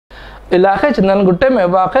इलाके चंदनगुट्टे में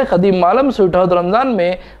वाक़ क़दीम मालम स्वीट हाउस रमज़ान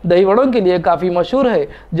में दही वड़ों के लिए काफ़ी मशहूर है,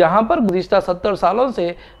 जहां पर गुज़िश्ता 70 सालों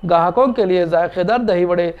से ग्राहकों के लिए जायकेदार दही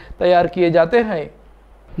वड़े तैयार किए जाते हैं,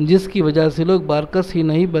 जिसकी वजह से लोग बारकस ही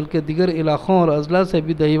नहीं बल्कि दीगर इलाकों और अजला से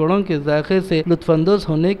भी दही वड़ों के जायके से लुत्फ़अंदोज़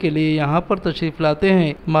होने के लिए यहाँ पर तशरीफ़ लाते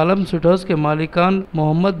हैं। मालम स्वीट हाउस के मालिकान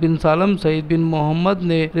मोहम्मद बिन सालम सईद बिन मोहम्मद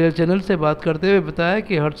ने रेल चैनल से बात करते हुए बताया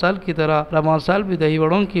कि हर साल की तरह रमज़ान साल भी दही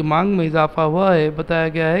वड़ों की मांग में इजाफा हुआ है। बताया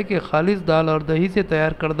गया है कि खालिश दाल और दही से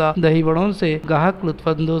तैयार करदा दही वड़ों से ग्राहक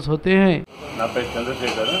लुत्फ़अंदोज़ होते हैं।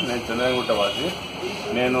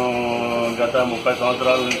 నేను గత 30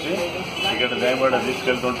 సంవత్సరాల నుంచి ఇక్కడ దయబడ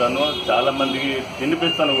తీసుకెళ్తుంటాను, చాలా మందికి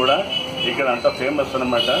తినిపిస్తాను కూడా। ఇక్కడ అంత ఫేమస్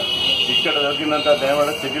అన్నమాట। ఇక్కడ దొరికినంత దయబడ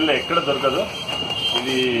సిటీలో ఎక్కడ దొరకదు।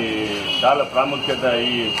 ఇది చాలా ప్రాముఖ్యత।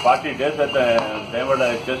 ఈ 40 డేస్ అయితే దయబడ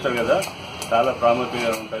చేస్తారు కదా, చాలా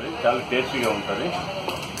ప్రాముఖ్యంగా ఉంటుంది, చాలా టేస్టీగా ఉంటుంది।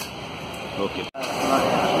 ఓకే,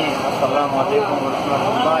 अस्सलाम वालेकुम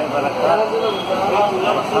वरहमतुल्लाहि वबरकातुहू।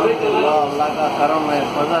 अल्लाह का करम है,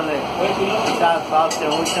 फजल है। 50 साल से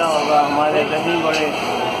ऊंचा होगा। हमारे दही बड़े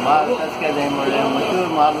बारकस के दही बड़े मशहूर,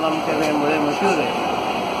 मालम के दही बड़े मशहूर है।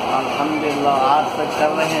 अल्हम्दुलिल्लाह आज तक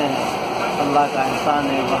कर रहे हैं। अल्लाह का एहसान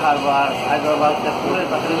है। बाहर हैदराबाद से पूरे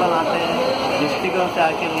तकरीबन आते हैं, डिस्ट्रिक्टों से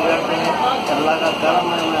आके गुजरते हैं। अल्लाह का करम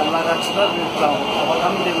है, मैं अल्लाह का शुक्र करता हूँ।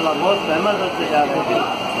 अल्हम्दुलिल्लाह बहुत फेमस होते जा रहे हैं।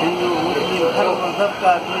 हिंदू मुस्लिम हर मजहब का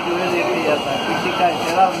आदमी जो है देखा जाता है, किसी का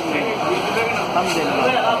इख्तिलाफ नहीं है।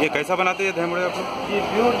 अल्हम्दुलिल्लाह। ये कैसा बनाते हैं दही बड़े आप लोग? ये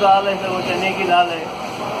प्योर दाल है, वो चने की दाल है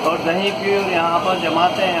और दही प्योर यहाँ पर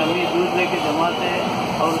जमाते हैं। हम ही दूध लेके जमाते हैं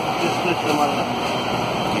और इसको इस्तेमाल करते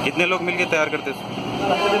हैं। कितने लोग मिलकर तैयार करते हैं?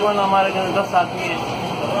 तकरीबन हमारे घर 10 आदमी हैं।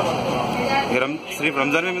 सिर्फ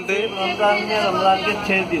रमजान में मिलते हैं? रमजान में, रमजान के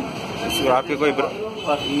 6 दिन। आपके कोई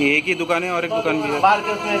एक ही दुकान है और एक दुकान भी है?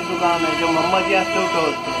 मार्केट में एक दुकान है जो मोहम्मद स्वीट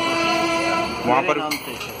हाउस,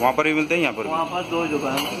 वहाँ पर भी मिलते हैं? यहाँ पर 2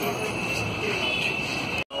 दुकान।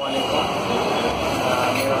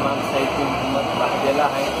 मेरा नाम सईद बिन मोहम्मद बाहदेला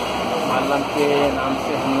है। मालम के नाम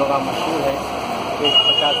से हम लोग मशहूर है।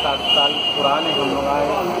 50-60 साल पुराने हम लोग आए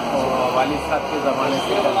और वालिद साहब के ज़माने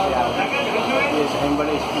से चलते आ रहे हैं। ये दही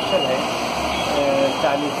बड़े स्पेशल है।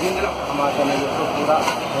 40 दिन हमारे में तो पूरा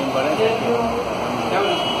दही बड़े रहते हैं।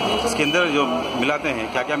 इसके अंदर जो मिलाते हैं,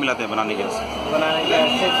 क्या क्या मिलाते हैं बनाने के लिए?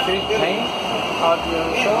 सिर्फ दही और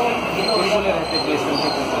गुलगुले रहते बेसन के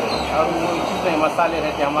गुलगुले और वो चीज़ें मसाले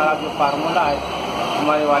रहते। हमारा जो फार्मूला है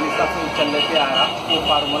हमारे वालिद साहब से चल लेते आया, वो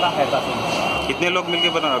फार्मूला है। कितने लोग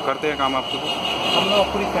मिलकर करते हैं काम आपको? हम लोग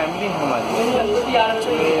पूरी फैमिली है हमारी।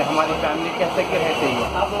 हमारी फैमिली कैसे के रहते ही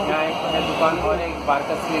यहाँ एक है दुकान और एक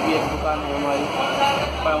बारकस में भी एक दुकान है हमारी।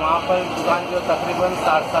 पर वहाँ पर दुकान जो तकरीबन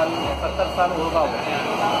 60 साल 70 साल होगा वो।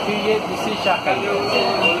 फिर ये दूसरी शाखा है,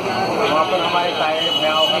 वहाँ पर हमारे ताए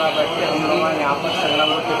भैया वगैरह बैठते हम लोग यहाँ पर संगम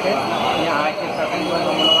होते थे। यहाँ आके तकरीबन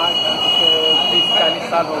हम लोग 30-40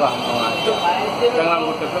 साल होगा हम लोग संगम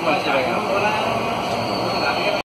होते थे मंसूर।